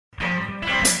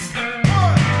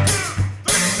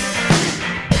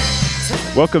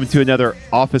Welcome to another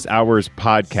Office Hours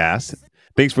podcast.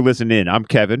 Thanks for listening in. I'm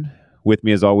Kevin. With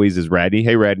me, as always, is Radney.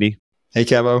 Hey, Radney. Hey,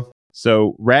 Kevo.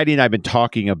 So, Radney and I have been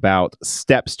talking about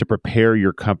steps to prepare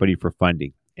your company for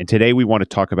funding. And today we want to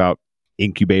talk about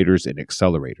incubators and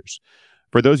accelerators.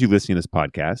 For those of you listening to this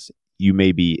podcast, you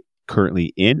may be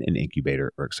currently in an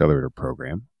incubator or accelerator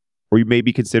program, or you may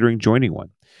be considering joining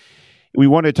one. We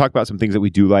want to talk about some things that we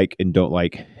do like and don't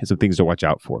like, and some things to watch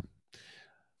out for.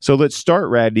 So let's start,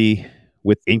 Radney,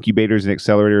 with incubators and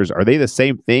accelerators. Are they the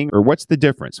same thing, or what's the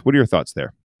difference? What are your thoughts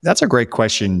there? That's a great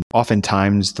question.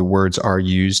 Oftentimes, the words are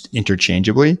used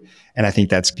interchangeably. And I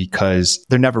think that's because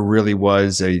there never really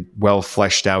was a well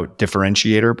fleshed out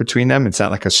differentiator between them. It's not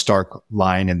like a stark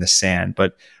line in the sand.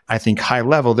 But I think high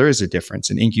level, there is a difference.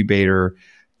 An incubator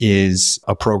is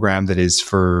a program that is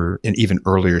for an even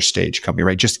earlier stage company,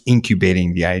 right? Just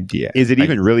incubating the idea. Is it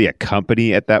even really a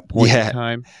company at that point in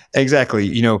time? Exactly.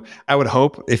 You know, I would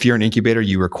hope if you're an incubator,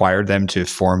 you require them to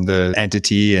form the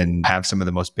entity and have some of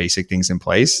the most basic things in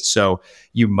place. So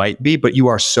you might be, but you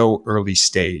are so early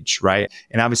stage, right?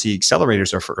 And obviously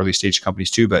accelerators are for early stage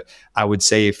companies too. But I would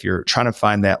say if you're trying to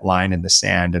find that line in the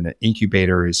sand, and an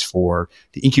incubator is for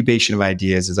the incubation of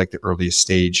ideas, is like the earliest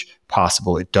stage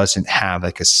possible. It doesn't have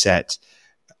like a set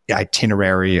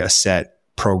itinerary, a set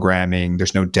programming.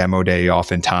 There's no demo day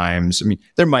oftentimes. I mean,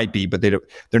 there might be, but they're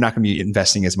not going to be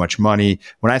investing as much money.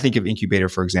 When I think of incubator,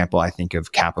 for example, I think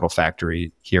of Capital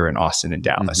Factory here in Austin and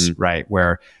Dallas, right?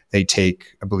 Where they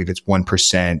take, I believe it's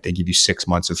 1%. They give you 6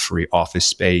 months of free office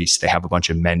space. They have a bunch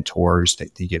of mentors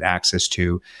that you get access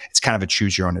to. It's kind of a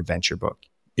choose your own adventure book.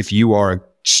 If you are a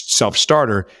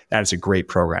self-starter, that is a great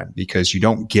program because you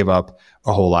don't give up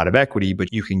a whole lot of equity,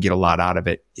 but you can get a lot out of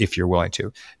it if you're willing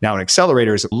to. Now, an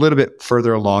accelerator is a little bit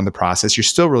further along the process. You're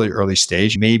still really early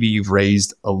stage. Maybe you've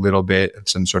raised a little bit of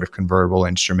some sort of convertible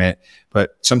instrument,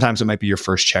 but sometimes it might be your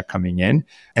first check coming in.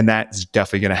 And that's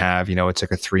definitely going to have, it's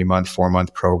like a 3-month,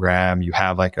 4-month program. You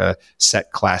have like a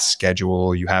set class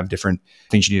schedule. You have different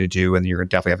things you need to do, and you're going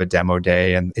to definitely have a demo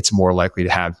day. And it's more likely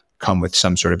to come with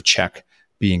some sort of check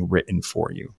being written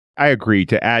for you. I agree.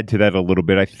 To add to that a little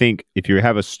bit, I think if you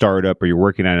have a startup or you're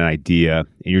working on an idea and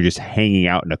you're just hanging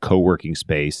out in a co-working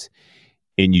space,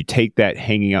 and you take that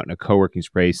hanging out in a co-working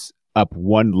space up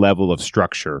one level of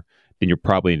structure, then you're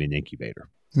probably in an incubator,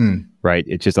 right?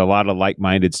 It's just a lot of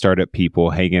like-minded startup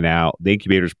people hanging out. The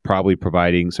incubator is probably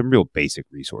providing some real basic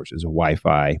resources, a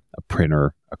Wi-Fi, a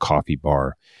printer, a coffee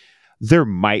bar. There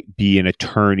might be an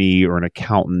attorney or an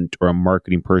accountant or a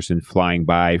marketing person flying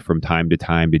by from time to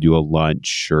time to do a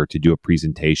lunch or to do a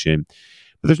presentation,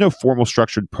 but there's no formal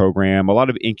structured program. A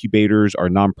lot of incubators are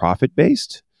nonprofit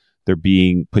based. They're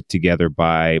being put together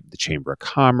by the Chamber of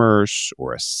Commerce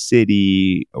or a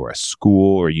city or a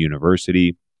school or a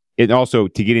university. And also,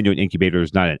 to get into an incubator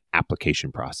is not an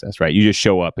application process, right? You just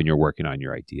show up and you're working on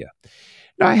your idea.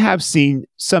 Now, I have seen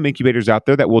some incubators out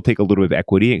there that will take a little bit of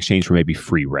equity in exchange for maybe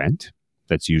free rent.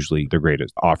 That's usually their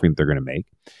greatest offering that they're going to make.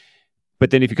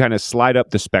 But then if you kind of slide up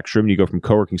the spectrum, you go from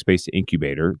co-working space to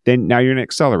incubator, then now you're an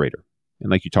accelerator. And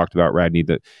like you talked about, Radney,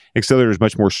 the accelerator is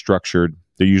much more structured.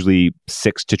 They're usually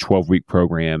 6 to 12-week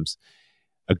programs.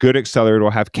 A good accelerator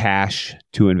will have cash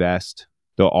to invest.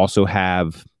 They'll also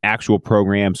have actual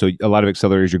programs. So a lot of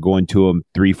accelerators, you're going to them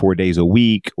 3-4 days a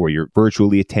week, or you're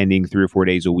virtually attending 3 or 4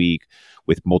 days a week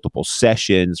with multiple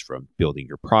sessions, from building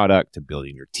your product to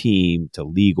building your team to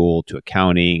legal to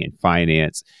accounting and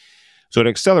finance. So an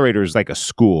accelerator is like a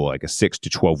school, like a 6 to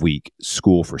 12-week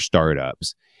school for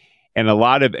startups. And a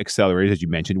lot of accelerators, as you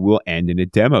mentioned, will end in a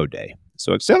demo day.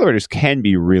 So accelerators can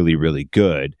be really, really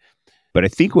good. But I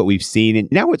think what we've seen, and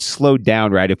now it's slowed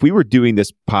down, right? If we were doing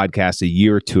this podcast a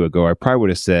year or two ago, I probably would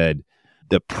have said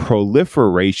the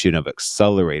proliferation of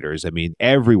accelerators. I mean,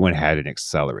 everyone had an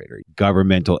accelerator.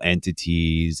 Governmental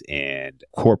entities and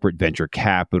corporate venture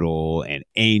capital and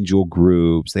angel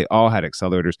groups, they all had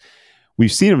accelerators.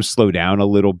 We've seen them slow down a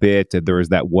little bit. There was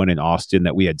that one in Austin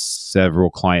that we had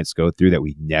several clients go through that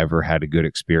we never had a good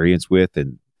experience with,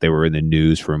 and they were in the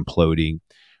news for imploding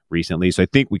recently. So I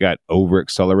think we got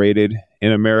over-accelerated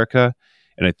in America,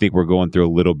 and I think we're going through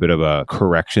a little bit of a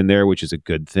correction there, which is a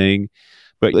good thing.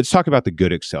 But let's talk about the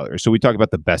good accelerators. So we talk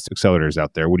about the best accelerators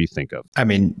out there. What do you think of? I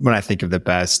mean, when I think of the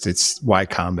best, it's Y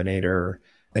Combinator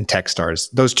and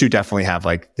Techstars. Those two definitely have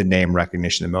like the name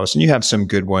recognition the most. And you have some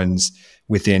good ones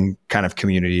within kind of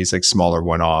communities, like smaller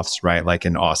one-offs, right? Like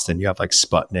in Austin, you have like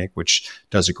Sputnik, which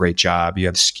does a great job. You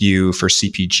have Skew for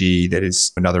CPG, that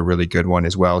is another really good one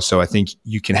as well. So I think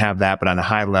you can have that, but on a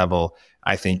high level,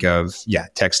 I think of,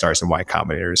 Techstars and Y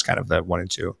Combinator is kind of the 1 and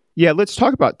 2. Yeah, let's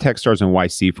talk about Techstars and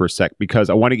YC for a sec, because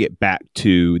I want to get back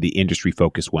to the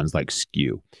industry-focused ones like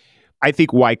Skew. I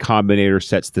think Y Combinator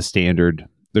sets the standard.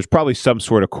 There's probably some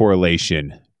sort of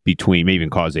correlation between, maybe even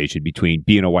causation, between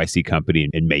being a YC company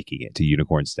and making it to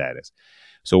unicorn status.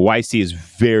 So YC is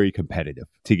very competitive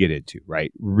to get into,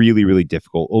 right? Really, really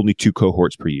difficult. Only 2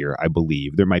 cohorts per year, I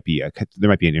believe. There might be an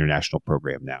international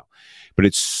program now, but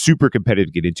it's super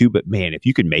competitive to get into. But man, if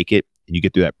you can make it and you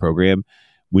get through that program,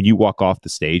 when you walk off the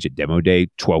stage at demo day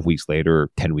 12 weeks later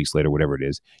or 10 weeks later, whatever it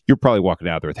is, you're probably walking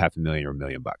out there with $500,000 or $1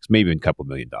 million, maybe even a couple $1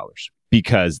 million,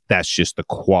 because that's just the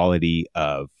quality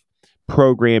of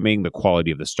programming, the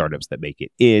quality of the startups that make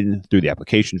it in through the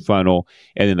application funnel,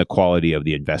 and then the quality of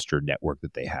the investor network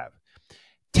that they have.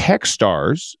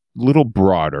 Techstars, a little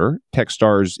broader.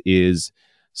 Techstars is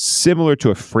similar to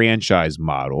a franchise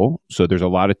model. So there's a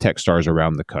lot of Techstars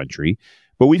around the country,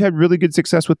 but we've had really good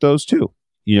success with those too.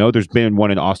 There's been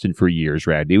one in Austin for years,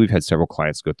 Radney. We've had several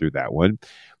clients go through that one.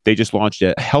 They just launched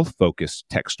a health-focused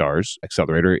Techstars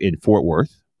accelerator in Fort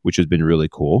Worth, which has been really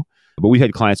cool. But we've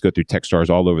had clients go through Techstars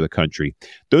all over the country.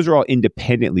 Those are all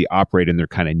independently operated and they're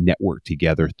kind of networked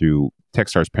together through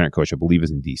Techstars parent coach, I believe, is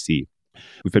in DC.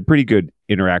 We've had pretty good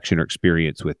interaction or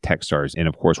experience with Techstars and,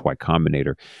 of course, Y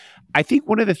Combinator. I think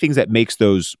one of the things that makes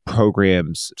those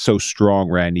programs so strong,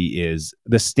 Randy, is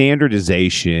the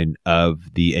standardization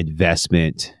of the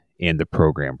investment and the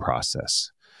program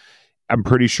process. I'm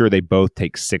pretty sure they both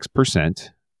take 6%.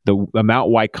 The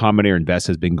amount Y Combinator invests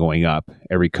has been going up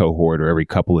every cohort or every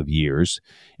couple of years.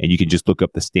 And you can just look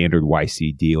up the standard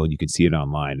YC deal and you can see it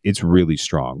online. It's really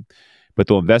strong. But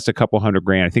they'll invest a couple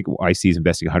 $100,000. I think YC is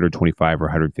investing 125 or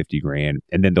 150 grand.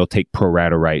 And then they'll take pro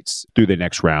rata rights through the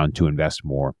next round to invest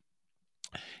more.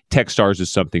 Techstars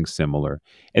is something similar.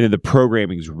 And then the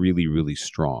programming is really, really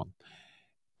strong.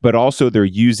 But also they're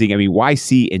using,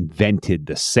 YC invented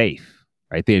the safe,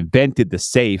 right? They invented the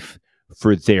safe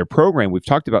for their program. We've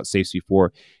talked about safes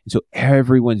before. And so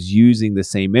everyone's using the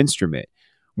same instrument.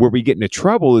 Where we get into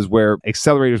trouble is where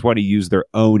accelerators want to use their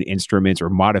own instruments or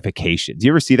modifications. Do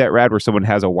you ever see that, Rad, where someone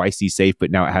has a YC safe,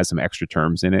 but now it has some extra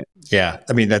terms in it? Yeah.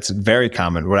 That's very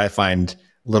common. What I find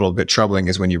a little bit troubling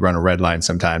is when you run a red line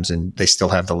sometimes and they still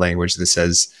have the language that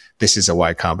says, this is a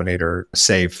Y Combinator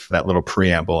safe, that little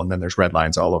preamble, and then there's red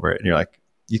lines all over it. And you're like,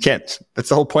 you can't. That's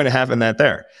the whole point of having that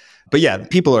there. But yeah,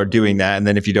 people are doing that. And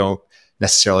then if you don't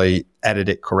necessarily edit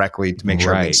it correctly to make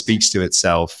sure everything speaks to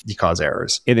itself, you cause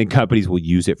errors. And then companies will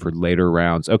use it for later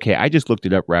rounds. Okay, I just looked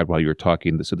it up, Rad, while you were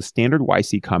talking. So the standard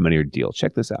YC Combinator deal,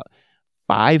 check this out.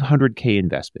 $500K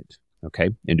investment,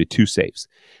 okay, into 2 safes.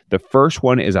 The first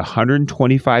one is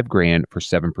 $125,000 for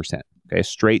 7%. Okay,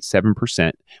 straight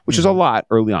 7%, which is a lot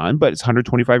early on, but it's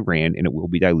 $125,000 and it will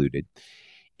be diluted.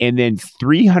 And then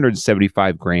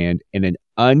 $375,000 in an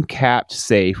uncapped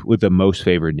safe with the most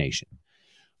favored nation.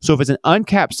 So if it's an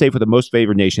uncapped safe with the most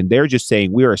favored nation, they're just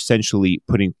saying we are essentially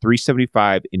putting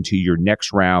 $375 into your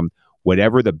next round,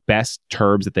 whatever the best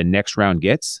terms that the next round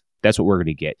gets, that's what we're going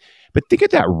to get. But think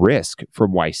of that risk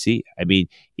from YC.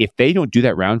 If they don't do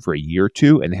that round for a year or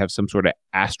two and they have some sort of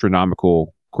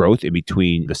astronomical growth in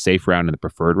between the safe round and the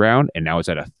preferred round, and now it's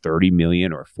at a $30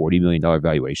 million or $40 million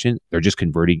valuation, they're just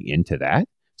converting into that.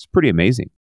 It's pretty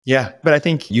amazing. Yeah, but I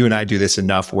think you and I do this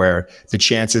enough where the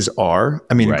chances are,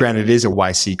 granted, it is a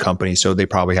YC company, so they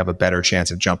probably have a better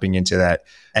chance of jumping into that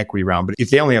equity round. But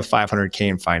if they only have $500K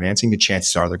in financing, the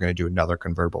chances are they're going to do another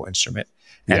convertible instrument.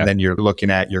 And then you're looking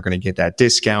at, you're going to get that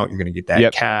discount, you're going to get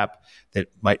that cap that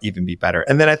might even be better.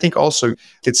 And then I think also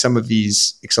that some of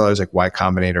these accelerators like Y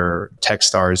Combinator,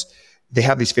 Techstars, they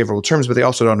have these favorable terms, but they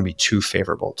also don't want to be too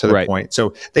favorable to the point.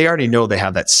 So they already know they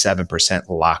have that 7%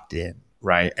 locked in.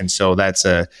 Right. And so that's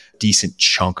a decent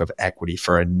chunk of equity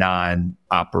for a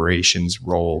non-operations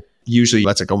role. Usually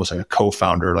that's like almost like a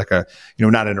co-founder, like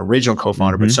not an original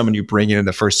co-founder, but someone you bring in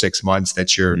the first 6 months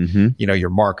that's your, your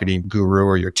marketing guru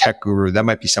or your tech guru. That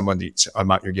might be someone that's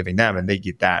amount you're giving them and they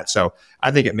get that. So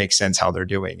I think it makes sense how they're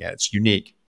doing it. It's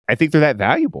unique. I think they're that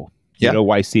valuable.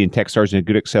 YC and Techstars and a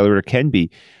good accelerator can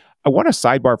be. I want to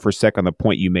sidebar for a sec on the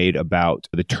point you made about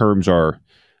the terms are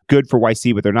good for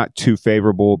YC, but they're not too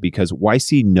favorable because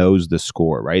YC knows the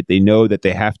score, right? They know that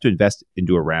they have to invest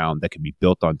into a round that can be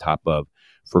built on top of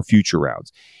for future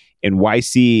rounds. And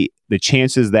YC, the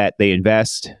chances that they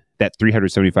invest that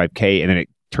 $375K and then it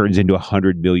turns into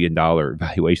 $100 million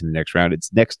valuation in the next round,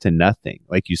 it's next to nothing.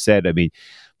 Like you said,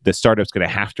 the startup's going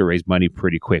to have to raise money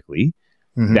pretty quickly.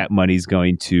 That money's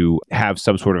going to have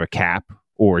some sort of a cap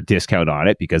or a discount on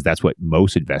it because that's what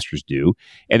most investors do.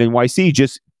 And then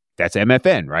YC that's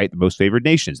MFN, right? The most favored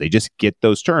nations. They just get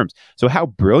those terms. So how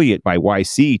brilliant by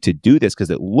YC to do this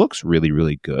because it looks really,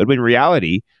 really good. When in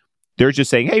reality, they're just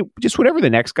saying, hey, just whatever the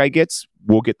next guy gets,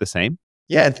 we'll get the same.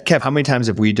 Yeah, Kev, how many times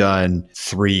have we done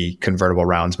 3 convertible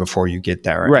rounds before you get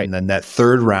there? Right. And then that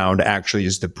third round actually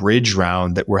is the bridge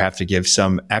round that we have to give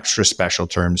some extra special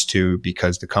terms to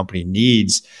because the company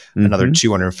needs another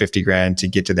 250 grand to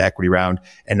get to the equity round.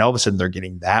 And all of a sudden they're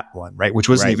getting that one, right? Which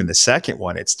wasn't even the second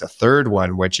one. It's the third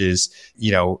one, which is,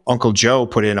 Uncle Joe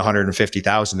put in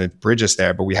 150,000 to bridge us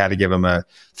there, but we had to give him a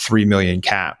 3 million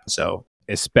cap. So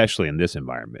especially in this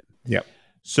environment. Yep.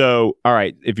 So, all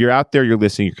right, if you're out there, you're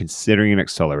listening, you're considering an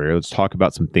accelerator, let's talk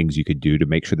about some things you could do to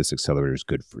make sure this accelerator is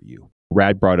good for you.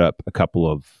 Rad brought up a couple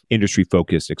of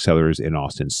industry-focused accelerators in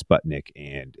Austin, Sputnik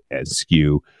and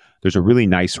SKU. There's a really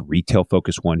nice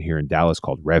retail-focused one here in Dallas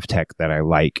called RevTech that I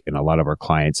like, and a lot of our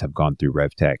clients have gone through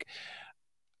RevTech.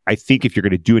 I think if you're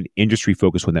going to do an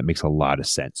industry-focused one, that makes a lot of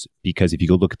sense because if you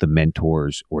go look at the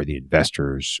mentors or the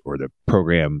investors or the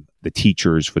program, the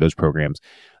teachers for those programs,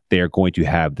 they are going to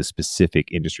have the specific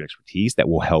industry expertise that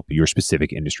will help your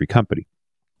specific industry company.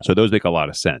 So those make a lot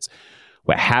of sense.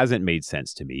 What hasn't made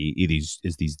sense to me is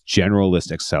these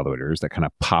generalist accelerators that kind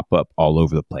of pop up all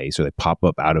over the place, or they pop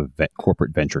up out of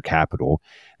corporate venture capital.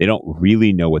 They don't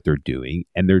really know what they're doing,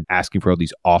 and they're asking for all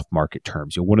these off-market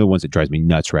terms. One of the ones that drives me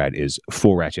nuts, Rad, is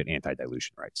full ratchet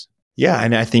anti-dilution rights. Yeah.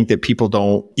 And I think that people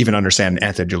don't even understand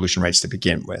anti-dilution rights to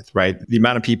begin with, right? The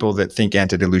amount of people that think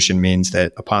anti-dilution means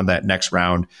that upon that next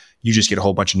round, you just get a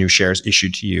whole bunch of new shares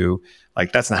issued to you.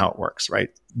 Like, that's not how it works, right?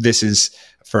 This is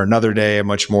for another day, a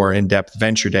much more in-depth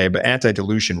venture day, but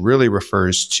anti-dilution really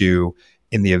refers to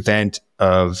in the event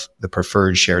of the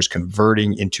preferred shares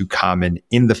converting into common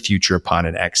in the future upon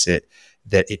an exit,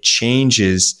 that it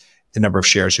changes the number of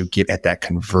shares you get at that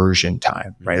conversion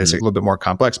time, right? It's a little bit more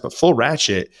complex, but full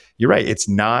ratchet, you're right. It's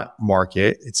not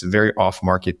market. It's a very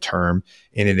off-market term.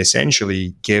 And it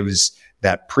essentially gives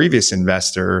that previous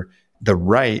investor the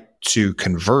right to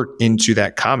convert into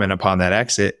that common upon that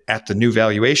exit at the new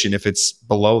valuation if it's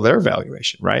below their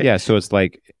valuation, right? Yeah. So it's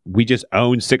like we just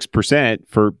own 6%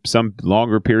 for some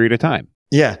longer period of time.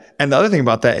 Yeah. And the other thing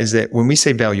about that is that when we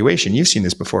say valuation, you've seen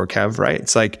this before, Kev, right?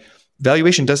 It's like,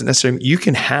 valuation doesn't necessarily, you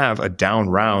can have a down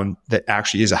round that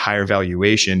actually is a higher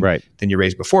valuation than you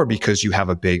raised before because you have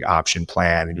a big option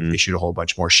plan and you issued a whole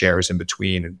bunch more shares in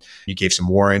between and you gave some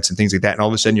warrants and things like that. And all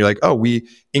of a sudden you're like, oh, we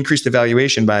increased the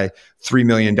valuation by $3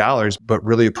 million, but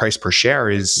really the price per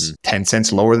share is 10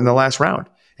 cents lower than the last round.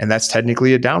 And that's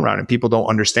technically a down round. And people don't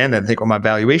understand that and think, well, my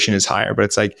valuation is higher. But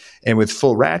it's like, and with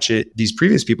full ratchet, these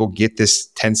previous people get this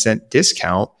 10-cent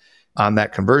discount on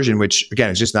that conversion, which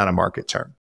again, is just not a market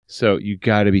term. So you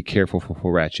got to be careful for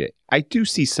full ratchet. I do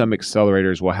see some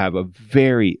accelerators will have a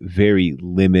very, very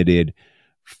limited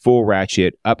full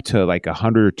ratchet up to like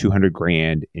 100 or 200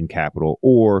 grand in capital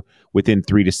or within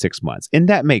 3 to 6 months. And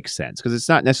that makes sense because it's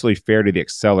not necessarily fair to the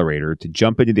accelerator to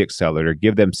jump into the accelerator,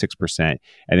 give them 6%, and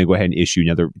then go ahead and issue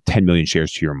another 10 million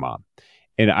shares to your mom.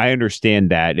 And I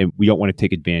understand that, and we don't want to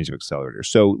take advantage of accelerators.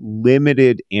 So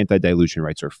limited anti-dilution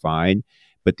rights are fine,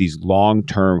 but these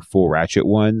long-term full ratchet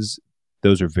ones,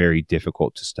 those are very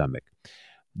difficult to stomach.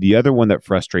 The other one that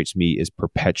frustrates me is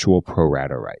perpetual pro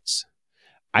rata rights.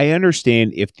 I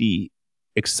understand if the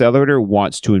accelerator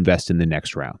wants to invest in the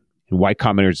next round, and Y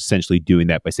Combinator is essentially doing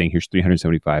that by saying, here's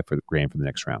 375 for the grand for the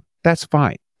next round. That's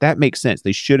fine. That makes sense.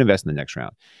 They should invest in the next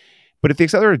round. But if the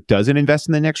accelerator doesn't invest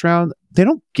in the next round, they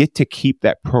don't get to keep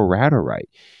that pro rata right.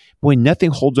 Boy,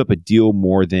 nothing holds up a deal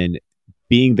more than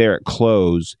being there at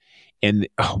close. And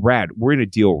Rad, we're in a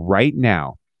deal right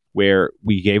now where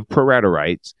we gave pro rata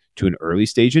rights to an early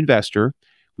stage investor.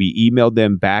 We emailed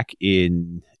them back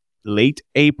in late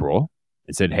April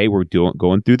and said, hey, we're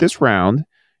going through this round.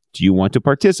 Do you want to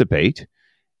participate?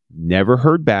 Never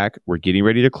heard back. We're getting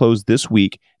ready to close this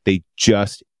week. They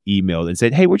just emailed and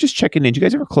said, hey, we're just checking in. Did you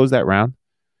guys ever close that round?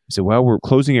 I said, well, we're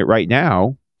closing it right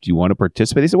now. Do you want to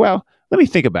participate? They said, well, let me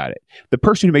think about it. The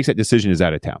person who makes that decision is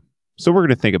out of town. So we're going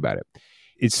to think about it.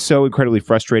 It's so incredibly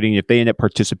frustrating. If they end up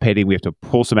participating, we have to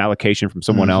pull some allocation from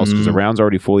someone else because the round's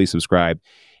already fully subscribed.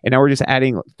 And now we're just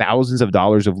adding thousands of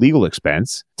dollars of legal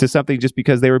expense to something just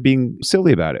because they were being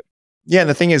silly about it. Yeah. And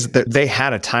the thing is that they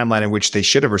had a timeline in which they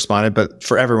should have responded. But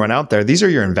for everyone out there, these are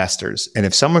your investors. And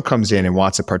if someone comes in and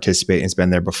wants to participate and has been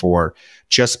there before,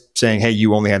 just saying, hey,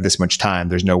 you only have this much time,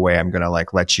 there's no way I'm going to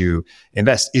let you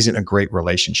invest, isn't a great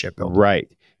relationship builder. Right.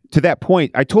 To that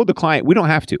point, I told the client, we don't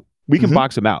have to. We can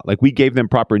box them out. Like, we gave them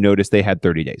proper notice. They had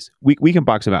 30 days. We can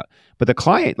box them out. But the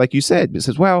client, like you said,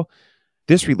 says, well,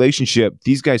 this relationship,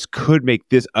 these guys could make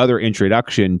this other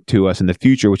introduction to us in the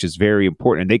future, which is very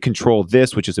important. And they control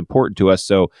this, which is important to us.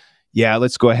 So yeah,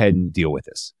 let's go ahead and deal with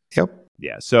this. Yep.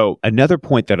 Yeah. So another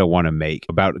point that I want to make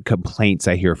about complaints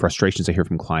I hear, frustrations I hear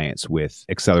from clients with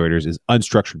accelerators is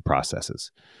unstructured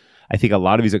processes. I think a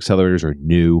lot of these accelerators are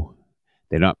new.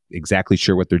 They're not exactly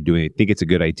sure what they're doing. They think it's a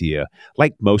good idea.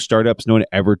 Like most startups, no one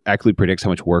ever actually predicts how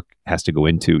much work has to go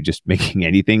into just making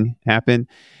anything happen.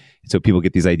 So people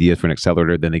get these ideas for an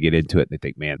accelerator, then they get into it and they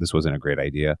think, man, this wasn't a great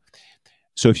idea.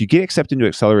 So if you get accepted into an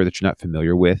accelerator that you're not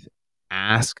familiar with,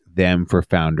 ask them for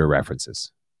founder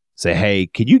references. Say, hey,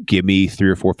 can you give me 3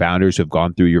 or 4 founders who have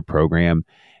gone through your program,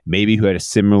 maybe who had a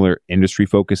similar industry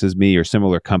focus as me or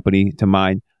similar company to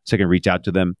mine, so I can reach out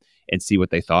to them and see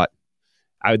what they thought?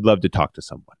 I would love to talk to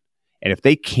someone. And if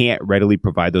they can't readily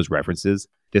provide those references,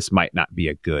 this might not be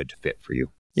a good fit for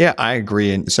you. Yeah, I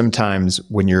agree. And sometimes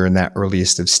when you're in that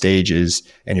earliest of stages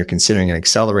and you're considering an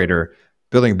accelerator,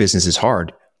 building a business is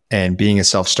hard. And being a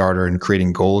self-starter and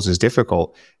creating goals is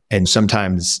difficult. And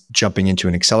sometimes jumping into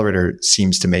an accelerator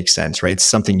seems to make sense, right? It's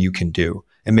something you can do.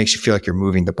 It makes you feel like you're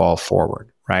moving the ball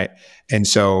forward, right? And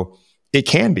so it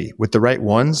can be with the right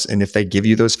ones. And if they give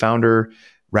you those founder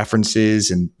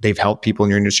references and they've helped people in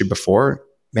your industry before,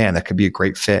 man, that could be a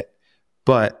great fit.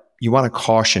 But you want to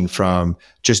caution from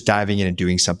just diving in and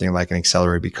doing something like an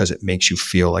accelerator because it makes you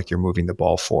feel like you're moving the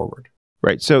ball forward.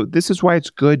 Right. So this is why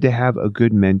it's good to have a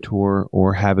good mentor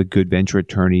or have a good venture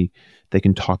attorney that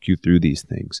can talk you through these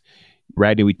things.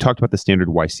 Radney, we talked about the standard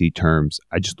YC terms.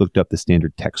 I just looked up the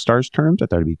standard Techstars terms. I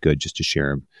thought it'd be good just to share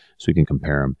them so we can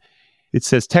compare them. It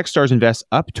says Techstars invest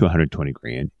up to 120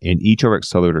 grand in each of our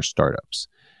accelerator startups.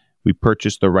 We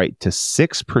purchase the right to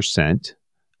 6%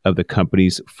 of the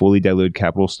company's fully diluted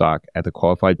capital stock at the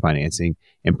qualified financing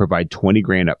and provide 20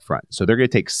 grand up front. So they're going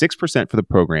to take 6% for the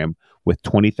program with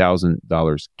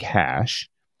 $20,000 cash.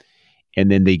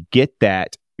 And then they get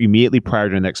that immediately prior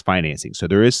to the next financing. So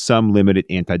there is some limited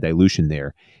anti-dilution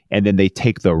there. And then they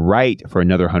take the right for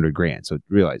another 100 grand. So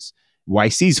realize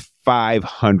YC's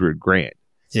 500 grand.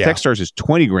 Yeah. Techstars is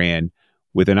 20 grand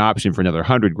with an option for another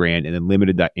 100 grand and then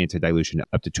limited anti-dilution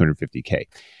up to 250K.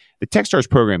 The Techstars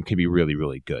program can be really,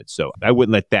 really good. So I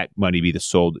wouldn't let that money be the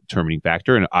sole determining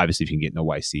factor. And obviously, if you can get into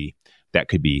YC, that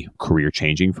could be career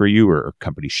changing for you or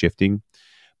company shifting.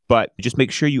 But just make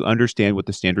sure you understand what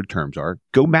the standard terms are.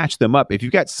 Go match them up. If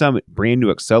you've got some brand new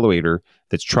accelerator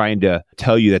that's trying to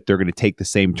tell you that they're going to take the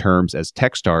same terms as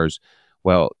Techstars,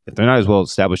 well, if they're not as well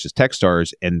established as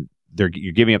Techstars and you're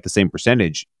giving up the same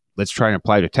percentage, let's try and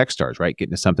apply to Techstars, right? Get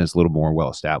into something that's a little more well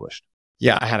established.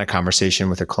 Yeah, I had a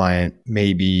conversation with a client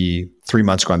maybe 3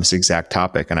 months ago on this exact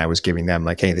topic. And I was giving them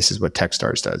like, hey, this is what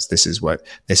Techstars does. This is what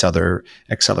this other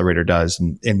accelerator does.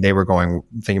 And they were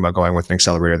thinking about going with an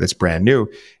accelerator that's brand new.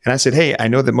 And I said, hey, I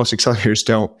know that most accelerators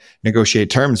don't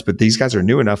negotiate terms, but these guys are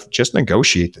new enough. Just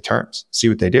negotiate the terms, see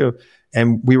what they do.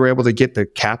 And we were able to get the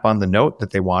cap on the note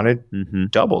that they wanted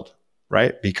doubled,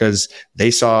 right? Because they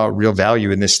saw real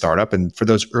value in this startup. And for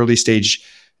those early stage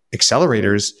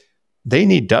accelerators, they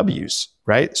need W's,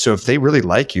 right? So if they really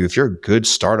like you, if you're a good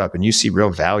startup and you see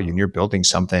real value and you're building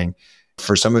something,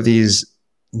 for some of these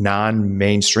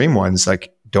non-mainstream ones,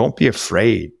 like don't be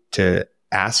afraid to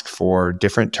ask for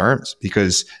different terms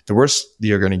because the worst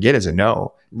you're going to get is a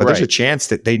no. But there's a chance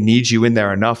that they need you in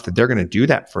there enough that they're going to do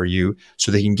that for you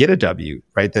so they can get a W,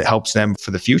 right? That helps them for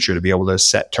the future to be able to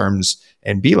set terms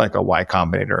and be like a Y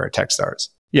Combinator or a Techstars.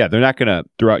 Yeah, they're not going to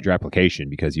throw out your application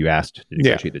because you asked to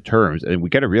negotiate the terms. And we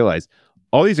got to realize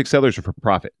all these accelerators are for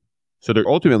profit. So they're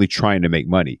ultimately trying to make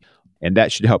money. And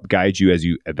that should help guide you as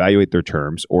you evaluate their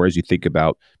terms or as you think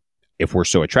about if we're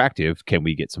so attractive, can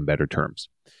we get some better terms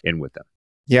in with them?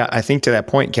 Yeah, I think to that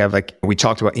point, Kev, like we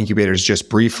talked about incubators just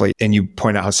briefly, and you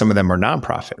point out how some of them are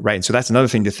nonprofit, right? And so that's another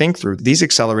thing to think through. These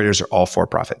accelerators are all for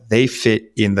profit. They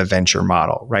fit in the venture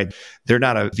model, right? They're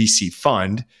not a VC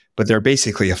fund, but they're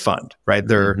basically a fund, right?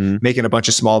 They're making a bunch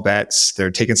of small bets.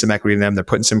 They're taking some equity in them. They're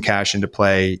putting some cash into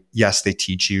play. Yes, they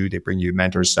teach you, they bring you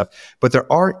mentors stuff, but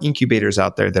there are incubators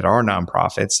out there that are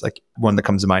nonprofits. Like one that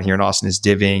comes to mind here in Austin is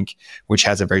Div Inc., which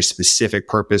has a very specific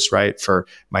purpose, right? For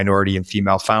minority and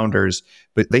female founders,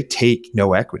 but they take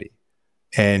no equity.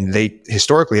 And they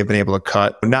historically have been able to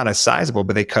cut, not as sizable,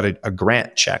 but they cut a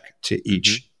grant check to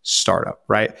each startup,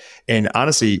 right? And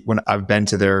honestly, when I've been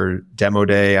to their demo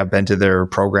day, I've been to their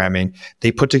programming,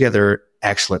 they put together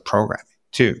excellent programming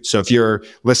too. So if you're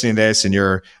listening to this and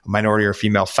you're a minority or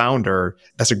female founder,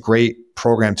 that's a great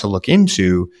program to look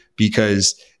into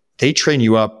because they train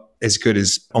you up as good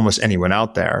as almost anyone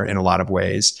out there in a lot of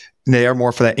ways. And they are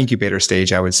more for that incubator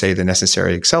stage, I would say, the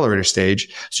necessary accelerator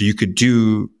stage. So you could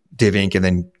do Div Inc. and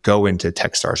then go into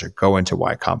Techstars or go into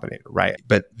Y Combinator, right?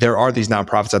 But there are these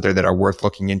nonprofits out there that are worth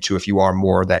looking into if you are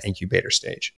more that incubator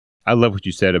stage. I love what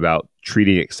you said about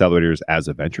treating accelerators as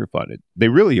a venture fund. They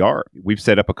really are. We've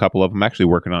set up a couple of them, actually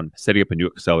working on setting up a new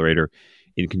accelerator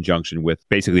in conjunction with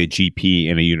basically a GP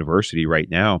and a university right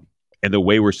now. And the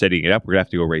way we're setting it up, we're going to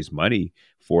have to go raise money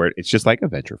for it. It's just like a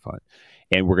venture fund.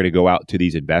 And we're going to go out to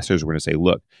these investors. We're going to say,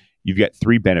 look, you've got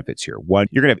three benefits here. One,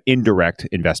 you're going to have indirect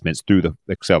investments through the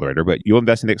accelerator, but you'll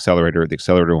invest in the accelerator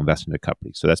will invest in the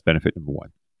company. So that's benefit number one.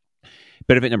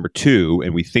 Benefit number two,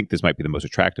 and we think this might be the most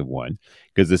attractive one,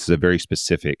 because this is a very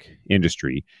specific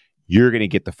industry, you're going to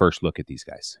get the first look at these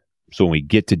guys. So when we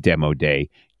get to demo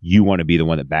day, you want to be the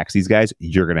one that backs these guys,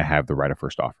 you're going to have the right of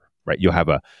first offer, right? You'll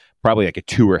have probably like a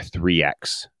 2 or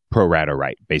 3x pro rata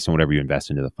right based on whatever you invest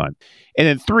into the fund. And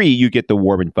then three, you get the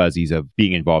warm and fuzzies of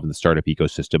being involved in the startup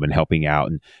ecosystem and helping out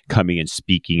and coming and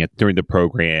speaking during the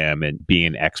program and being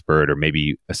an expert, or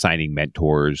maybe assigning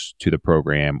mentors to the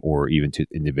program or even to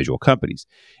individual companies.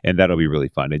 And that'll be really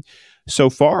fun. And so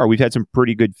far, we've had some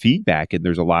pretty good feedback, and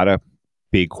there's a lot of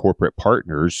big corporate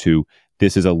partners who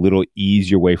this is a little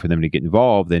easier way for them to get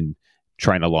involved than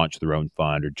trying to launch their own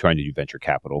fund or trying to do venture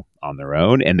capital on their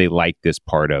own. And they like this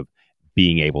part of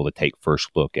being able to take first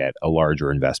look at a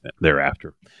larger investment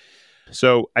thereafter.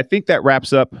 So I think that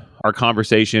wraps up our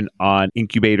conversation on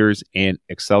incubators and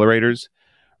accelerators.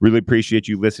 Really appreciate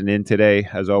you listening in today.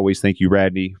 As always, thank you,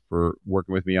 Radney, for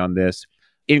working with me on this.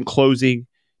 In closing,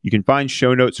 you can find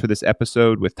show notes for this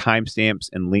episode with timestamps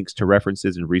and links to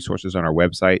references and resources on our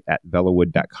website at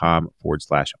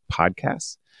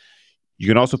velowood.com/podcasts. You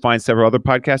can also find several other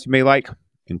podcasts you may like,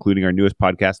 including our newest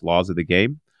podcast, Laws of the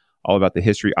Game, all about the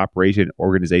history, operation, and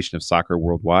organization of soccer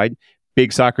worldwide.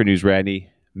 Big soccer news, Radney.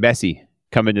 Messi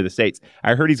coming to the States.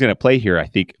 I heard he's going to play here, I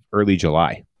think, early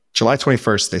July. July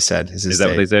 21st, they said. Is that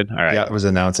what they said? All right. Yeah, it was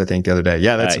announced, I think, the other day.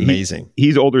 Yeah, that's amazing.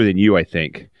 He's older than you, I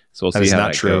think. So we'll see how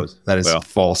that goes. That is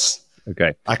false.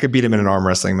 Okay. I could beat him in an arm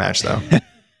wrestling match, though.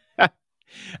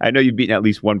 I know you've beaten at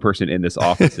least one person in this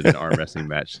office in an arm wrestling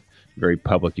match. Very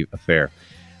public affair.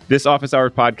 This Office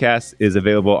Hours podcast is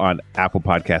available on Apple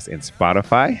Podcasts and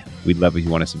Spotify. We'd love if you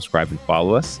want to subscribe and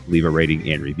follow us, leave a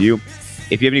rating and review.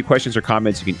 If you have any questions or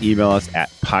comments, you can email us at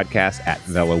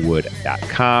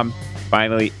podcast@velowood.com.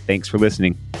 Finally, thanks for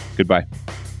listening. Goodbye.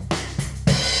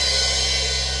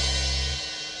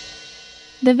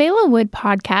 The Velo Wood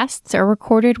podcasts are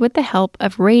recorded with the help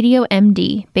of Radio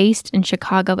MD, based in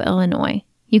Chicago, Illinois.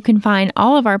 You can find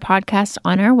all of our podcasts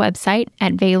on our website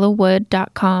at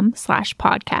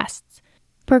velowood.com/podcasts.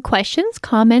 For questions,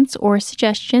 comments, or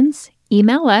suggestions,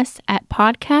 email us at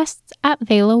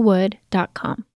podcasts@velowood.com.